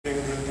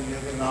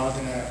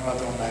നാമത്തിന്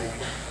മാത്രം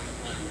ഉണ്ടായിരിക്കും.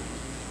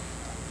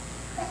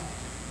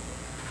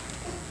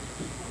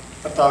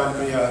 കർത്താവിൽ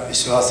പ്രിയ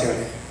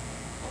വിശ്വാസികളെ,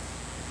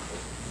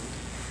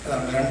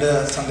 ഏതാണ്ട് 2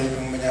 സൺഡേക്ക്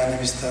മുമ്പ് ഞാൻ ഈ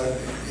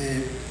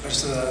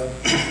പരിശുദ്ധ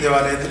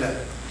ദേവാലയത്തിൽ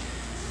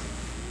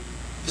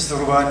വിശുദ്ധ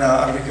കുർബാന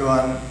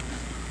അർപ്പിക്കുവാൻ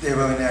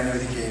ദൈവം എന്നെ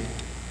അനുവദിക്കുകയും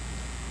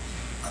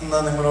അന്ന്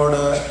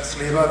നിങ്ങളോട്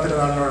ശ്ലീബാ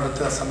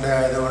പെരുന്നാളിനോടടുത്ത സൺഡേ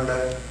ആയതുകൊണ്ട്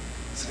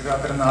ശ്ലീബാ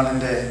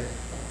പെരുന്നാളിൻ്റെ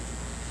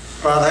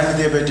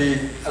പ്രാധാന്യത്തെപ്പറ്റി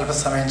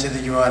അല്പസമയം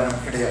ചിന്തിക്കുവാനും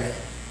ഇടയായി.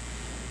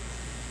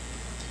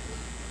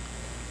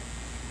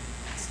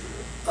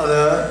 അത്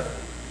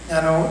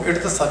ഞാൻ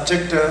എടുത്ത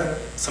സബ്ജക്റ്റ്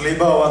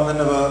സ്ലീബ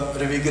വന്നത്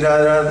ഒരു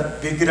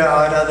വിഗ്രഹ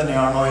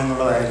ആരാധനയാണോ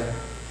എന്നുള്ളതായിരുന്നു.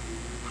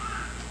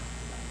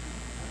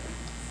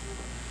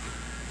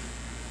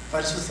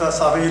 പരിശുദ്ധ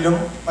സഭയിലും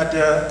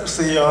മറ്റ്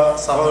ക്രിസ്തീയ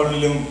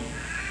സഭകളിലും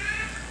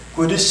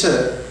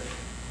കുരിശിൻ്റെ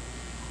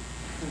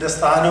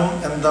സ്ഥാനം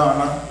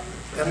എന്താണ്,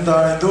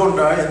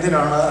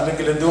 എന്തിനാണ്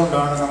അല്ലെങ്കിൽ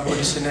എന്തുകൊണ്ടാണ് നാം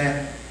കുരിശിനെ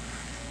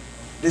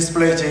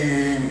ഡിസ്പ്ലേ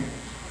ചെയ്യുകയും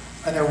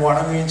അതിനെ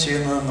വണങ്ങുകയും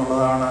ചെയ്യുന്നത്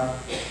എന്നുള്ളതാണ്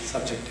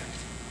സബ്ജക്റ്റ്.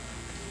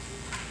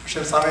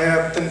 പക്ഷെ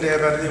സമയത്തിൻ്റെ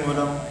പരിധി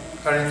മൂലം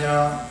കഴിഞ്ഞ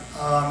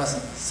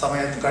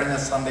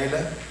സൺഡേയിൽ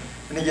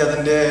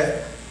എനിക്കതിൻ്റെ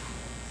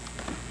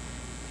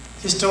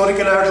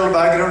ഹിസ്റ്റോറിക്കലായിട്ടുള്ള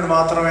ബാക്ക്ഗ്രൗണ്ട്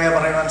മാത്രമേ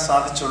പറയുവാൻ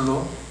സാധിച്ചുള്ളൂ.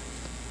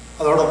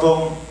 അതോടൊപ്പം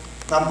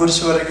നാം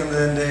കുരിശ്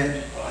വരയ്ക്കുന്നതിൻ്റെ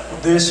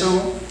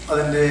ഉദ്ദേശവും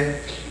അതിൻ്റെ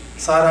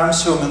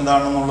സാരാംശവും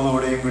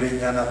എന്താണെന്നുള്ളതോടെയും കൂടി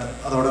ഞാൻ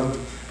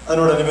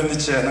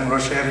അതിനോടനുബന്ധിച്ച്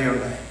നിങ്ങളോട് ഷെയർ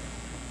ചെയ്യുകയുണ്ടായി.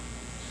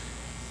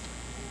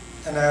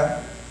 ഞാൻ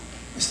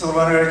വിശുദ്ധ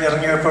കുർബാന കഴിഞ്ഞ്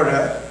ഇറങ്ങിയപ്പോൾ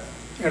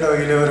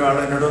ഇടവകയിലെ ഒരാൾ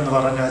എന്നോടൊന്ന്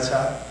പറഞ്ഞു,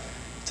 വെച്ചാൽ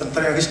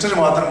ചിത്രയും ഹിസ്റ്ററി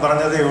മാത്രം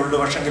പറഞ്ഞതേ ഉള്ളൂ,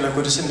 പക്ഷെങ്കിൽ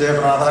കുരിശിൻ്റെ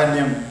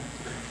പ്രാധാന്യം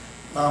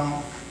നാം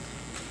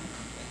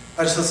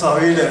പരിശുദ്ധ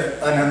സഭയിൽ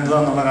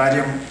അതിനെന്താന്നുള്ള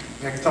കാര്യം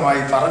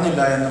വ്യക്തമായി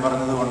പറഞ്ഞില്ല എന്ന്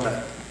പറഞ്ഞതുകൊണ്ട്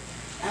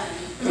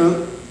ഒരു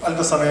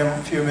അല്പസമയം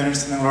ഫ്യൂ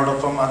മിനിറ്റ്സ്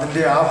നിങ്ങളോടൊപ്പം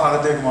അതിൻ്റെ ആ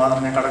ഭാഗത്തേക്ക്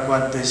മാത്രം ഞാൻ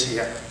കടക്കുവാൻ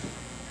ഉദ്ദേശിക്കുക.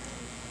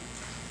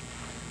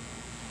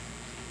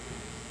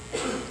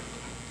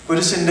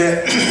 കുരിശിൻ്റെ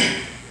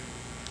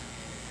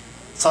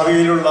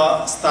സഭയിലുള്ള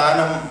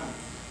സ്ഥാനം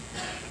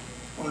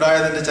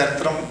ഉണ്ടായതിൻ്റെ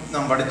ചരിത്രം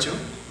നാം പഠിച്ചു,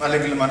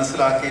 അല്ലെങ്കിൽ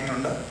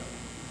മനസ്സിലാക്കിയിട്ടുണ്ട്.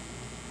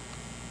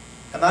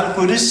 എന്നാൽ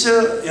കുരിശ്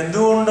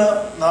എന്തുകൊണ്ട്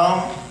നാം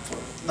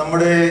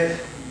നമ്മുടെ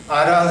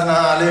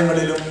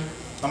ആരാധനാലയങ്ങളിലും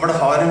നമ്മുടെ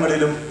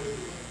ഭവനങ്ങളിലും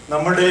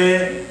നമ്മുടെ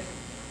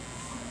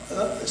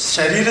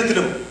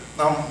ശരീരത്തിലും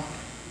നാം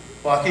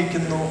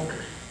വഹിക്കുന്നു,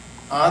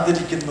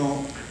 ആദരിക്കുന്നു,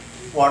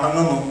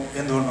 വണങ്ങുന്നു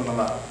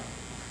എന്തുകൊണ്ടെന്നുള്ളതാണ്.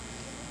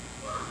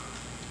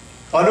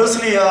 പൗലോസ്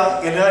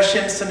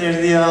ഗലാഷ്യൻസിന്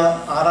എഴുതിയ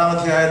 6-ാം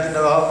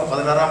അധ്യായത്തിൻ്റെ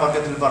 16-ാം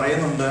വാക്യത്തിൽ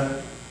പറയുന്നുണ്ട്,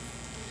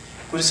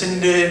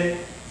 കുരിശിൻ്റെ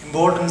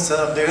ഇമ്പോർട്ടൻസ്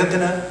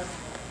അദ്ദേഹത്തിന്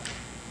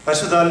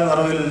പരിശുദ്ധാത്മാവിൻ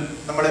നിറവിൽ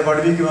നമ്മളെ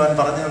പഠിപ്പിക്കുവാൻ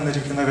പറഞ്ഞു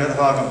തന്നിരിക്കുന്ന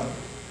വേദഭാഗം,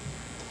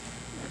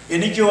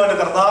 എനിക്കോ അവൻ്റെ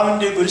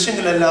കർത്താവിൻ്റെ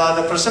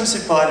കുരിശെങ്കിലല്ലാതെ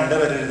പ്രശംസിപ്പാൻ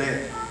ഇടവരരുതേ,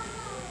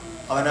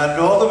 അവനാൽ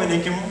ലോകം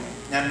എനിക്കും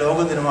ഞാൻ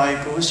ലോകത്തിനുമായി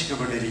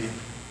ക്രൂശിക്കപ്പെട്ടിരിക്കുന്നു.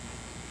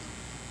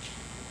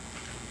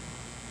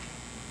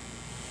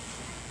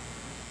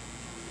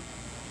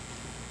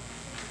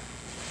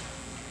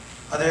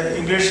 അത്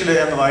ഇംഗ്ലീഷിൽ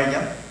എന്ന്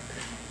വായിക്കാം.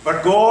 But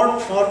God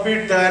forbid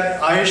that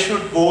I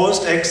should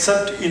boast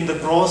except in the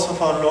cross of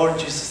our Lord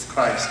Jesus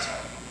Christ,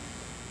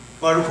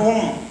 by whom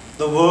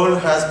the world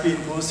has been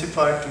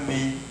crucified to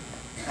me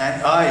and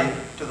I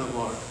to the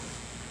world.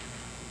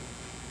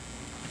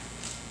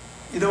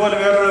 ഇതുപോലെ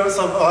വേറൊരു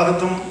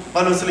ഭാഗത്തും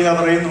പൗലോസ്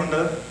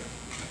പറയുന്നുണ്ട്,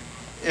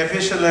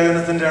 എഫേസ്യ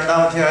ലേഖനത്തിൻ്റെ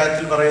 2-ാം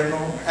അധ്യായത്തിൽ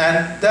പറയുന്നു, and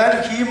that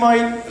he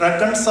might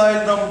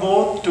reconcile them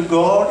both to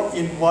God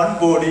in one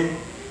body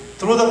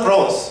through the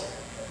cross,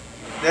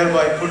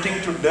 thereby putting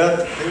to death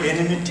the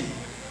enmity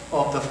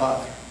of the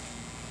Father.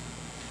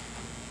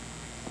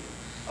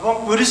 അപ്പം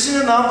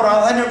കുരിശിന് നാം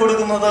പ്രാധാന്യം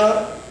കൊടുക്കുന്നത്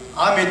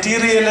ആ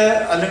മെറ്റീരിയല്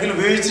അല്ലെങ്കിൽ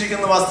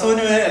ഉപയോഗിച്ചിരിക്കുന്ന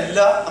വസ്തുവിന് അല്ല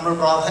നമ്മൾ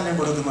പ്രാധാന്യം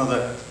കൊടുക്കുന്നത്.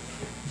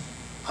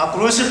 ആ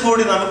ക്രൂശിൽ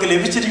കൂടി നമുക്ക്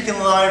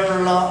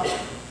ലഭിച്ചിരിക്കുന്നതായിട്ടുള്ള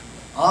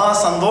ആ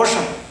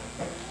സന്തോഷം,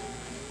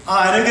 ആ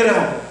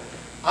അനുഗ്രഹം,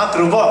 ആ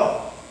കൃപ,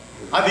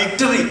 ആ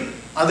വിക്ടറി,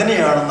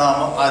 അതിനെയാണ് നാം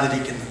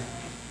ആദരിക്കുന്നത്.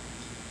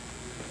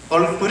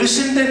 അപ്പോൾ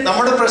കുരിശിൻ്റെ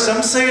നമ്മുടെ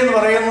പ്രശംസ എന്ന്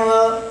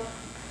പറയുന്നത്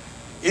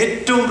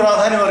ഏറ്റവും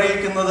പ്രാധാന്യം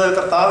അറിയിക്കുന്നത്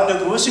കർത്താവിൻ്റെ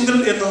ക്രൂശിങ്കൽ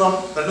എന്ന് നാം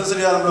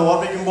നമ്മൾ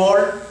ഓർമ്മിക്കുമ്പോൾ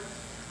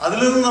അതിൽ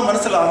നിന്ന് നാം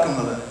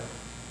മനസ്സിലാക്കുന്നത്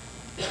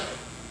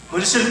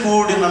കുരിശിൽ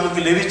കൂടി നമുക്ക്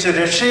ലഭിച്ച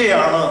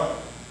രക്ഷയാണ്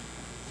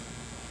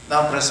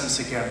നാം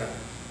പ്രശംസിക്കേണ്ടത്.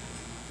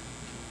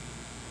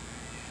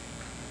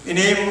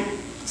 ഇനിയും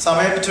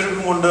സമയം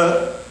ചുരുക്കം കൊണ്ട്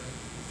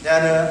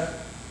ഞാൻ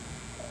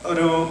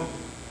ഒരു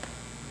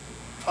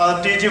ഫാദർ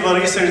ടി.ജി.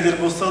 വർഗീസ് എഴുതിയ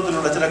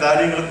പുസ്തകത്തിലുള്ള ചില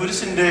കാര്യങ്ങൾ,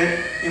 കുരിശിൻ്റെ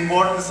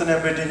ഇമ്പോർട്ടൻസിനെ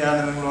പറ്റി ഞാൻ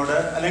നിങ്ങളോട്,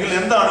 അല്ലെങ്കിൽ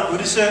എന്താണ്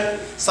കുരിശ്,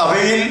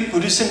 സഭയിൽ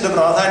കുരിശിൻ്റെ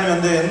പ്രാധാന്യം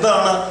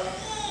എന്താണ്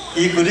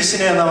ഈ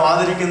കുരിശിനെ നാം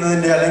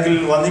ആദരിക്കുന്നതിൻ്റെ അല്ലെങ്കിൽ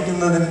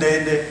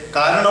വന്ദിക്കുന്നതിൻ്റെ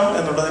കാരണം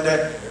എന്നുള്ളതിൻ്റെ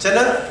ചില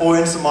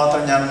പോയിന്റ്സ്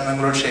മാത്രം ഞാൻ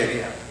നിങ്ങളോട് ഷെയർ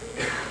ചെയ്യാം.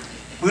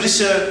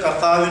 കുരിശ്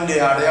കർത്താവിൻ്റെ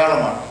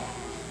അടയാളമാണ്.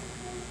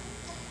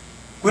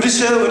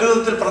 കുരിശ് ഒരു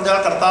വിധത്തിൽ പറഞ്ഞാൽ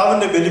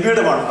കർത്താവിൻ്റെ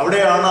ബലിപീഠമാണ്.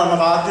 അവിടെയാണ്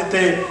നമുക്ക്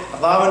ആദ്യത്തെ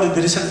കർത്താവിൻ്റെ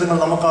തിരുശബ്ദങ്ങൾ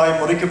നമുക്കായി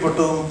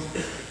മുറിക്കപ്പെട്ടതും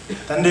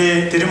തൻ്റെ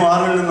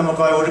തിരുമാറിൽ നിന്ന്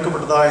നമുക്കായി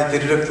ഒഴുക്കപ്പെട്ടതായ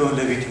തിരുരക്തവും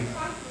ലഭിക്കുന്നത്.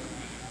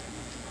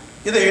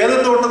 ഇത് ഏദൻ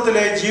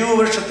തോട്ടത്തിലെ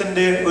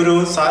ജീവവൃക്ഷത്തിന്റെ ഒരു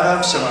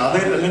സാരാംശമാണ്,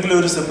 അത് അല്ലെങ്കിൽ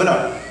ഒരു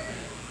സിംബലാണ്.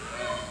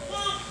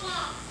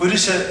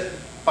 കുരിശ്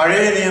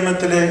പഴയ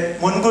നിയമത്തിലെ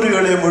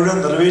മുൻകുറികളെ മുഴുവൻ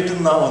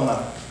നിറവേറ്റുന്ന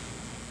ഒന്നാണ്.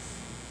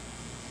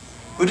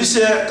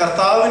 കുരിശ്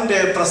കർത്താവിന്റെ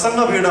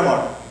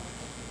പ്രസംഗപീഠമാണ്.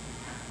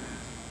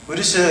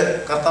 കുരിശ്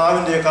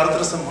കർത്താവിന്റെ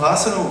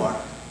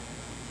കർത്തൃസിംഹാസനവുമാണ്.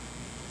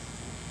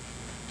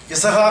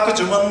 ഇസഹാക്ക്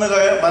ചുമന്ന്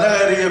മല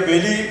കയറിയ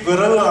ബലി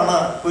വിറവാണ്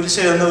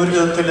കുരിശ് എന്ന ഒരു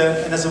വിധത്തില്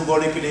എന്നെ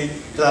സിംബോളിക്കലി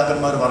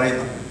പിതാക്കന്മാർ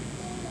പറയുന്നത്.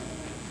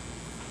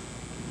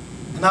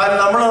 എന്നാൽ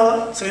നമ്മള്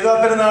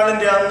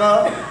ശ്രീകാപ്പെരുന്നാളിന്റെ അന്ന്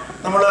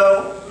നമ്മള്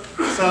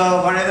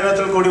പഴയ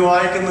നിയമത്തിൽ കൂടി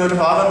വായിക്കുന്ന ഒരു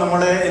ഭാഗം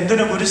നമ്മളെ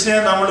എന്തിനു കുരിശിനെ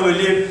നമ്മൾ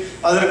വലിയ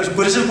അതിൽ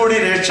കുരിശിൽ കൂടി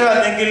രക്ഷ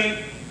അല്ലെങ്കിൽ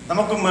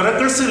നമുക്ക്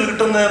മിറക്കിൾസ്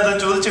കിട്ടുന്നതെന്ന്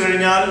ചോദിച്ചു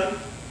കഴിഞ്ഞാൽ,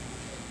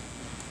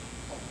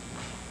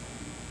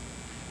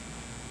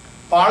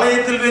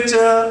 പാളയത്തിൽ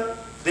വെച്ച്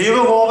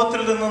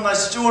ദൈവകോപത്തിൽ നിന്ന്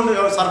നശിച്ചുകൊണ്ട്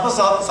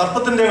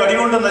സർപ്പത്തിന്റെ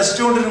കടികൊണ്ട്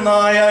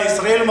നശിച്ചുകൊണ്ടിരുന്നായ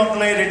ഇസ്രായേൽ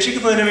മക്കളെ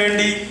രക്ഷിക്കുന്നതിന്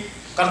വേണ്ടി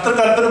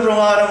കർത്തൃകൽപ്പന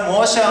പ്രകാരം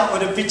മോശ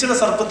ഒരു പിച്ചള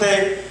സർപ്പത്തെ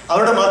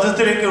അവരുടെ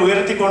മധ്യത്തിലേക്ക്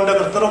ഉയർത്തിക്കൊണ്ട്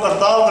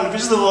കർത്താവ്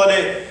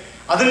കൽപ്പിച്ചതുപോലെ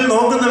അതിൽ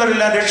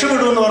നോക്കുന്നവരെല്ലാം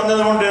രക്ഷപ്പെടുമെന്ന്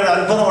പറഞ്ഞതുകൊണ്ട് ഒരു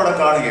അത്ഭുതം അവിടെ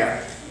കാണുകയാണ്.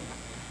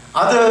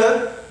 അത്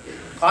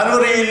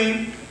കാൽവറിയിൽ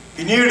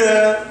പിന്നീട്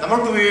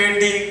നമുക്ക്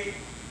വേണ്ടി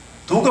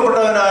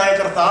തൂക്കപ്പെട്ടവനായ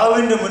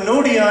കർത്താവിന്റെ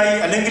മുന്നോടിയായി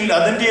അല്ലെങ്കിൽ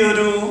അതിൻ്റെ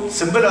ഒരു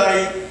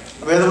സിംബലായി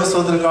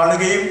വേദപുസ്തകത്തിൽ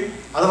കാണുകയും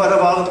അത് പല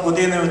ഭാഗത്ത്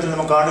പുതിയ നിയമത്തിൽ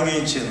നമുക്ക്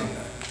കാണുകയും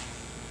ചെയ്യുന്നുണ്ട്.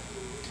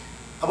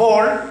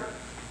 അപ്പോൾ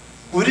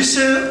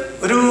കുരിശ്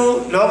ഒരു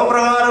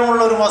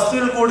ലോകപ്രകാരമുള്ള ഒരു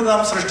വസ്തുവിൽ കൂടി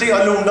നാം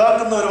അല്ലെങ്കിൽ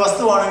ഉണ്ടാക്കുന്ന ഒരു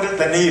വസ്തുവാണെങ്കിൽ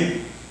തന്നെയും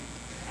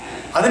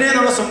അതിനെ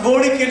നമ്മൾ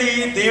സിംബോളിക്കലി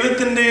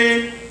ദൈവത്തിന്റെ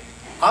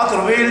ആ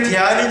കൃപയിൽ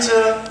ധ്യാനിച്ച്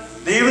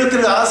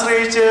ദൈവത്തിൽ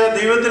ആശ്രയിച്ച്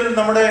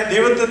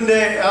ദൈവത്തിന്റെ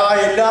ആ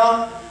എല്ലാം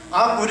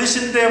ആ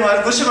കുരിശ്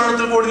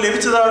മരണത്തിൽ കൂടി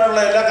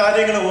ലഭിച്ചതായിട്ടുള്ള എല്ലാ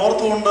കാര്യങ്ങളും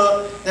ഓർത്തുകൊണ്ട്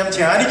ഞാൻ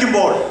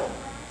ധ്യാനിക്കുമ്പോൾ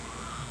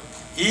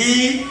ഈ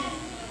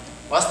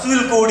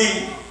വസ്തുവിൽ കൂടി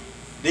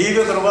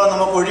ദൈവകൃപ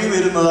നമുക്ക് ഒഴിവ്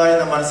വരുന്നതായി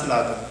നാം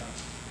മനസ്സിലാക്കുന്നു.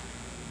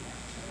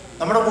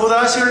 നമ്മുടെ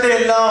കൂദാശകളുടെ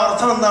എല്ലാം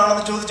അർത്ഥം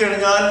എന്താണെന്ന് ചോദിച്ചു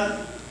കഴിഞ്ഞാൽ,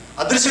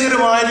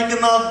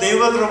 അദൃശ്യകരമായിരിക്കുന്ന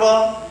ദൈവകൃപ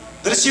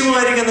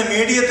ദൃശ്യമായിരിക്കുന്ന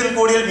മീഡിയയിൽ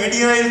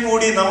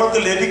കൂടി നമ്മൾക്ക്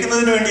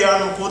ലഭിക്കുന്നതിന്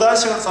വേണ്ടിയാണ്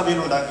കൂദാശകൾ സഭയിൽ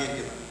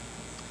ഉണ്ടാക്കിയിരിക്കുന്നത്.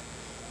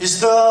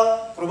 വിശുദ്ധ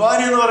കുർബാന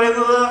എന്ന്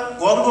പറയുന്നത്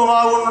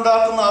ഗോതമ്പുമാവ്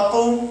കൊണ്ടുണ്ടാക്കുന്ന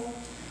അപ്പവും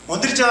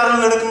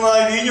മുന്തിരിച്ചാറിൽ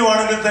എടുക്കുന്നതായ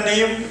വീഞ്ഞുമാണെങ്കിൽ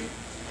തന്നെയും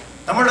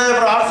നമ്മുടെ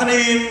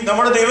പ്രാർത്ഥനയും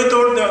നമ്മുടെ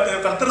ദൈവത്തോട്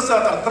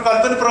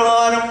കർത്തൃകൽപ്പന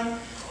പ്രകാരം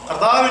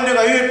കർത്താവിന്റെ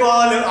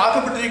കൈവയ്പാൽ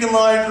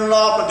ആക്കപ്പെട്ടിരിക്കുന്നതായിട്ടുള്ള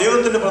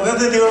ദൈവത്തിന്റെ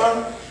പ്രതിനിധികൾ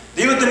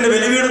ദൈവത്തിന്റെ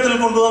ബലിപീഠത്തിൽ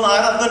കൊണ്ടുവന്ന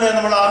ആരാധന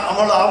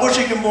നമ്മൾ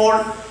ആഘോഷിക്കുമ്പോൾ,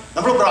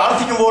 നമ്മൾ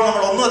പ്രാർത്ഥിക്കുമ്പോൾ,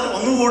 നമ്മൾ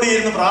ഒന്നുകൂടി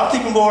ഇരുന്ന്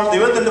പ്രാർത്ഥിക്കുമ്പോൾ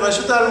ദൈവത്തിന്റെ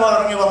പരിശുദ്ധാത്മാവ്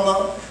ഇറങ്ങി വന്ന്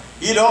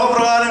ഈ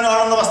ലോകപ്രകാരം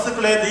കാണുന്ന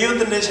വസ്തുക്കളെ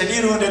ദൈവത്തിന്റെ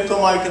ശരീരവും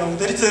രക്തവുമാക്കി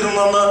നമുക്ക് തിരിച്ചു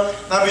തരുമെന്ന്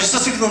നാം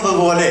വിശ്വസിക്കുന്നത്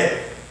പോലെ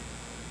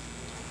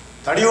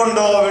തടി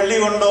കൊണ്ടോ വെള്ളി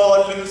കൊണ്ടോ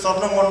അല്ലെങ്കിൽ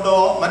സ്വർണം കൊണ്ടോ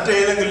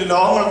മറ്റേതെങ്കിലും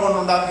ലോഹങ്ങൾ കൊണ്ടോ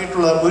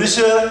ഉണ്ടാക്കിയിട്ടുള്ള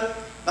കുരിശ്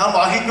നാം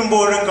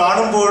വഹിക്കുമ്പോഴും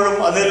കാണുമ്പോഴും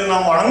അതിൽ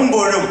നാം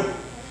വണങ്ങുമ്പോഴും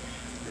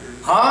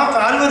ആ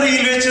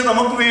കാൽവറിയിൽ വെച്ച്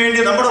നമുക്ക് വേണ്ടി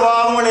നമ്മുടെ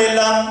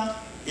പാപങ്ങളെല്ലാം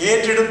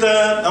ഏറ്റെടുത്ത്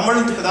നമ്മൾ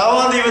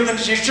പിതാവാം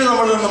ദൈവത്തിന്റെ ശിക്ഷ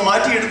നമ്മളിൽ നിന്ന്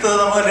മാറ്റിയെടുത്ത്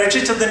നമ്മൾ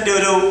രക്ഷിച്ചതിന്റെ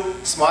ഒരു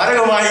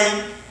സ്മാരകമായി,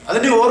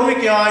 അതിന്റെ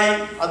ഓർമ്മയ്ക്കായി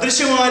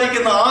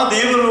അദൃശ്യമായിരിക്കുന്ന ആ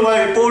ദൈവകൃപ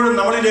എപ്പോഴും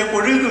നമ്മളിലേക്ക്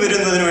ഒഴുകി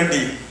വരുന്നതിന്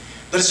വേണ്ടി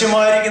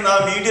ദൃശ്യമായിരിക്കുന്ന ആ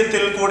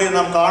മീഡിയത്തിൽ കൂടി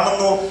നാം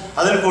കാണുന്നു,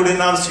 അതിൽ കൂടി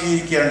നാം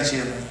സ്വീകരിക്കുകയാണ്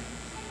ചെയ്യുന്നത്.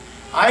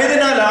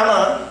 ആയതിനാലാണ്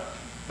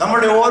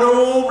നമ്മുടെ ഓരോ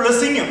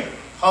ബ്ലെസ്സിങ്ങും,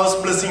 ഹൗസ്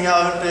ബ്ലെസ്സിങ്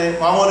ആകട്ടെ,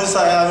 മാമോദിസ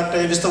ആകട്ടെ,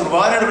 വിശുദ്ധ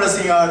കുർബാനയുടെ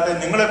ബ്ലെസ്സിങ് ആകട്ടെ,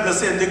 നിങ്ങളെ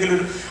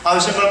എന്തെങ്കിലും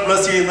ആവശ്യങ്ങൾ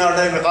ബ്ലെസ്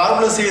ചെയ്യുന്നതാകട്ടെ, കാർ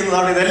ബ്ലെസ്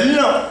ചെയ്യുന്നതാകട്ടെ,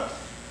 ഇതെല്ലാം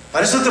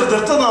പരിശുദ്ധ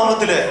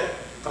തൃത്വനാമത്തില്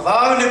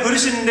കർത്താവിന്റെ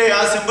കുരിശിന്റെ ആ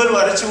സിംബൽ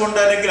വരച്ചുകൊണ്ട്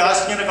അല്ലെങ്കിൽ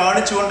ആശിങ്ങനെ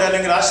കാണിച്ചുകൊണ്ട്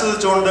അല്ലെങ്കിൽ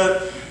ആശ്രദിച്ചുകൊണ്ട്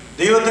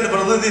ദൈവത്തിന്റെ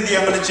പ്രതിനിധി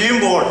അങ്ങനെ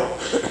ചെയ്യുമ്പോൾ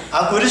ആ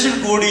കുരിശിൽ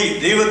കൂടി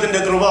ദൈവത്തിന്റെ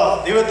കൃപ,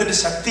 ദൈവത്തിന്റെ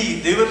ശക്തി,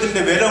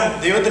 ദൈവത്തിന്റെ ബലം,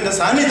 ദൈവത്തിന്റെ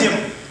സാന്നിധ്യം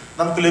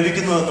നമുക്ക്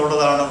ലഭിക്കുന്നു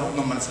എന്നുള്ളതാണ്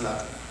ഒന്നും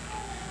മനസ്സിലാക്കുന്നത്.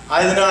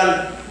 ആയതിനാൽ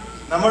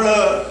നമ്മൾ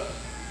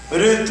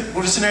ഒരു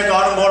കുരിശിനെ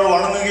കാണുമ്പോൾ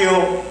വണങ്ങുകയോ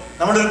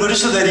നമ്മളൊരു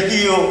കുരിശ്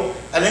ധരിക്കുകയോ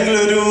അല്ലെങ്കിൽ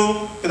ഒരു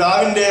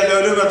പിതാവിന്റെ അല്ലെങ്കിൽ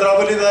ഒരു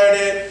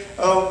മെത്രാപ്പൊലീത്തയുടെ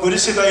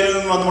കുരിശ് കയ്യിൽ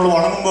നിന്ന് നമ്മൾ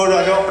വണങ്ങുമ്പോഴോ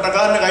അല്ലോ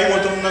പട്ടക്കാരൻ്റെ കൈ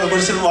മുത്തുന്ന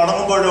കുരിശിൽ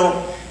വണങ്ങുമ്പോഴോ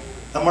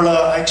നമ്മൾ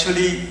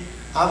ആക്ച്വലി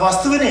ആ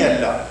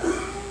വസ്തുവിനെയല്ല,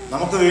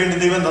 നമുക്ക് വേണ്ടി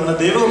ദൈവം തന്ന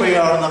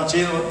ദൈവകൃപയാണ്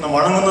നാം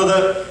വണങ്ങുന്നത്.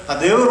 ആ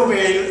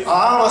ദൈവകൃപയിൽ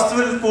ആ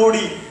വസ്തുവിൽ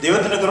കൂടി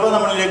ദൈവത്തിന്റെ കൃപ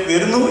നമ്മളിലേക്ക്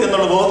വരുന്നു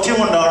എന്നുള്ള ബോധ്യം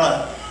കൊണ്ടാണ്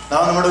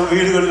നാം നമ്മുടെ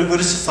വീടുകളിൽ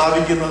കുരിശ്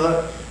സ്ഥാപിക്കുന്നത്,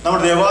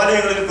 നമ്മുടെ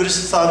ദേവാലയങ്ങളിൽ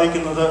കുരിശ്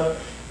സ്ഥാപിക്കുന്നത്,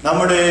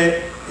 നമ്മുടെ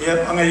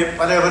അങ്ങനെ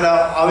പല പല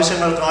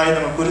ആവശ്യങ്ങൾക്കായി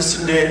നമ്മൾ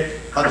കുരിശിന്റെ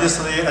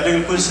മധ്യസ്ഥതയെ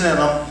അല്ലെങ്കിൽ കുരിശിനെ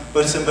നാം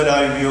ഒരു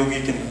സിംബലായി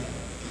ഉപയോഗിക്കുന്നു.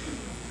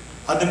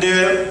 അതിൻ്റെ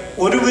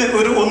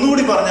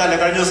ഒന്നുകൂടി പറഞ്ഞാൽ,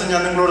 കഴിഞ്ഞ ദിവസം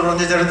ഞാൻ നിങ്ങളോട്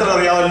പറഞ്ഞ ചരിത്രം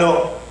അറിയാമല്ലോ.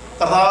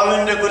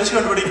 കർത്താവിന്റെ കുരിശ്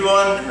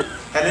കണ്ടുപിടിക്കുവാൻ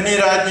ഹെലനി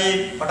രാജ്ഞി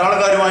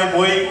പട്ടാളക്കാരുമായി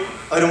പോയി.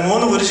 അവർ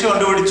 3 കുരിശ്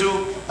കണ്ടുപിടിച്ചു.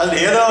 അതിൽ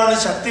ഏതാണ്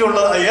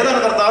ശക്തിയുള്ളത്, ഏതാണ്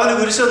കർത്താവിന്റെ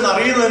കുരിശ് എന്ന്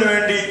അറിയുന്നതിന്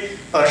വേണ്ടി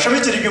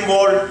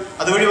പരിശ്രമിച്ചിരിക്കുമ്പോൾ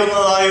അതുവഴി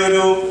വന്നതായ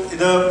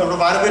ഇത് നമ്മുടെ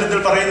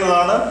പാരമ്പര്യത്തിൽ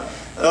പറയുന്നതാണ്.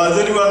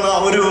 അതിൽ വന്ന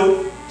ഒരു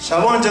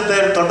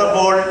ശവമഞ്ചത്തിൽ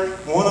തൊട്ടപ്പോൾ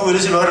 3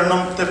 കുരിശിൽ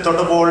ഒരെണ്ണത്തിൽ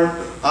തൊട്ടപ്പോൾ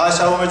ആ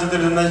ശവമഞ്ചത്തിൽ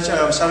നിന്ന്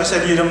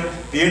ശവശരീരം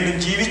വീണ്ടും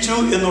ജീവിച്ചു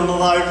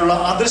എന്നുള്ളതായിട്ടുള്ള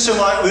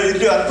അദൃശ്യമായ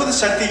ഒരു അത്ഭുത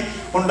ശക്തി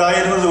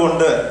ഉണ്ടായിരുന്നത്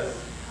കൊണ്ട്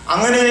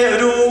അങ്ങനെ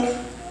ഒരു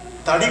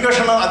തടി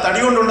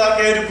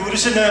കൊണ്ടുണ്ടാക്കിയ ഒരു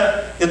കുരിശിന്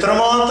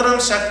എത്രമാത്രം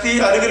ശക്തി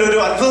അല്ലെങ്കിൽ ഒരു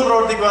അത്ഭുതം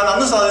പ്രവർത്തിക്കുവാൻ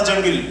അന്ന്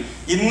സാധിച്ചെങ്കിൽ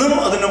ഇന്നും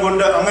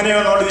അതിനുകൊണ്ട് അങ്ങനെ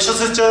നമ്മൾ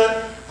വിശ്വസിച്ച്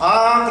ആ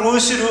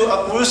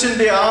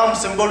ക്രൂശിന്റെ ആ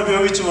സിംബോൾ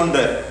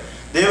ഉപയോഗിച്ചുകൊണ്ട്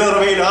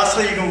ദൈവകൃപയിൽ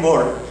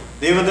ആശ്രയിക്കുമ്പോൾ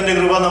ദൈവത്തിന്റെ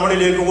കൃപ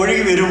നമ്മളിലേക്ക്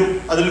ഒഴുകി വരും.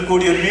 അതിൽ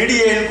കൂടി ഒരു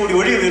മീഡിയയിൽ കൂടി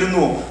ഒഴുകി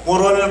വരുന്നു.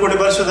 മൂർവനിൽ കൂടി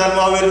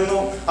പരിശുദ്ധാത്മാവ് വരുന്നു.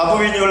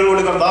 അപവീഞ്ഞുകളിൽ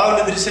കൂടി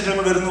കർത്താവിന്റെ ദൃശ്യങ്ങൾ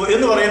വരുന്നു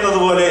എന്ന് പറയുന്നത്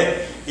പോലെ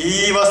ഈ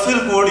വസ്തുവിൽ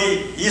കൂടി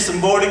ഈ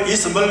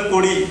സിംബലിൽ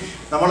കൂടി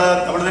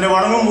നമ്മളിതിനെ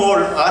വണങ്ങുമ്പോൾ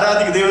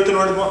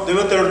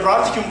ദൈവത്തോട്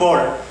പ്രാർത്ഥിക്കുമ്പോൾ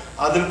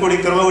അതിൽ കൂടി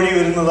കൃപ ഒഴുകി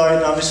വരുന്നതായി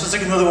നാം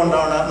വിശ്വസിക്കുന്നത്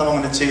കൊണ്ടാണ് നാം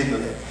അങ്ങനെ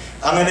ചെയ്യുന്നത്.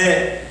 അങ്ങനെ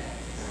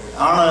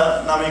ആണ്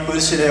നാം ഈ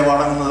കുരിശിനെ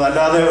വണങ്ങുന്നത്.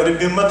 അല്ലാതെ ഒരു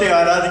ബിംബത്തെ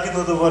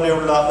ആരാധിക്കുന്നത്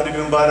പോലെയുള്ള ഒരു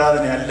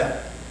ബിംബാരാധനയല്ല.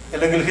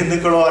 അല്ലെങ്കിൽ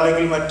ഹിന്ദുക്കളോ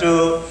അല്ലെങ്കിൽ മറ്റു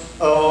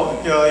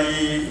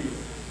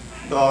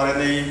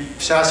ഈ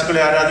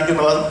ശാസ്ത്രങ്ങളെ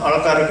ആരാധിക്കുന്ന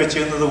ആൾക്കാരൊക്കെ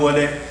ചെയ്യുന്നത്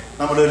പോലെ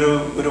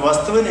നമ്മളൊരു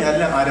വസ്തുവിനെ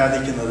അല്ല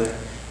ആരാധിക്കുന്നത്.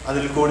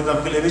 അതിൽ കൂടി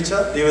നമുക്ക് ലഭിച്ച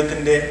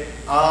ദൈവത്തിൻ്റെ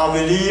ആ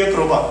വലിയ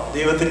കൃപ,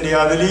 ദൈവത്തിൻ്റെ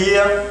ആ വലിയ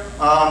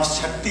ആ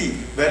ശക്തി,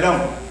 ബലം,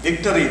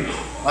 വിക്ടറി,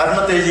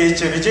 മരണത്തെ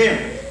ജയിച്ച വിജയം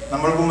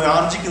നമ്മൾക്ക്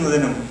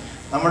ആർജിക്കുന്നതിനും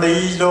നമ്മുടെ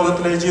ഈ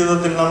ലോകത്തിലെ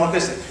ജീവിതത്തിൽ നമുക്ക്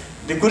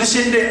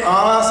കുരിശിൻ്റെ ആ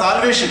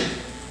സാൽവേഷൻ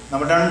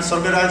നമ്മുടെ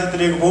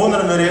സ്വർഗരാജ്യത്തിലേക്ക്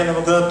പോകുന്നതിന് വരെ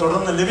നമുക്ക്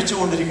തുടർന്ന്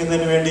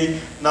ലഭിച്ചുകൊണ്ടിരിക്കുന്നതിന് വേണ്ടി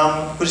നാം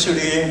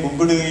കുരിശിടുകയും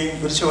കുമ്പിടുകയും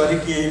കുരിശ്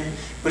വരയ്ക്കുകയും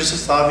കുരിശ്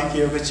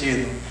സ്ഥാപിക്കുകയും ഒക്കെ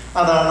ചെയ്യുന്നു.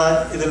 അതാണ്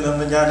ഇതിൽ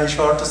നിന്ന് ഞാൻ ഈ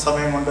ഷോർട്ട്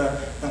സമയം കൊണ്ട്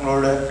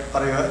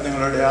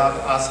നിങ്ങളുടെ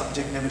ആ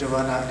സബ്ജക്റ്റിനെ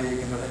വരുവാൻ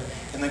ആഗ്രഹിക്കുന്നത്.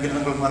 എന്നെങ്കിലും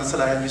നിങ്ങൾക്ക്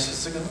മനസ്സിലായെന്ന്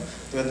വിശ്വസിക്കുന്നു.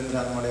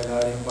 ദൈവത്തിനാണ് നമ്മളെ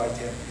എല്ലാവരെയും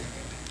വാഴ്ത്തിയാൽ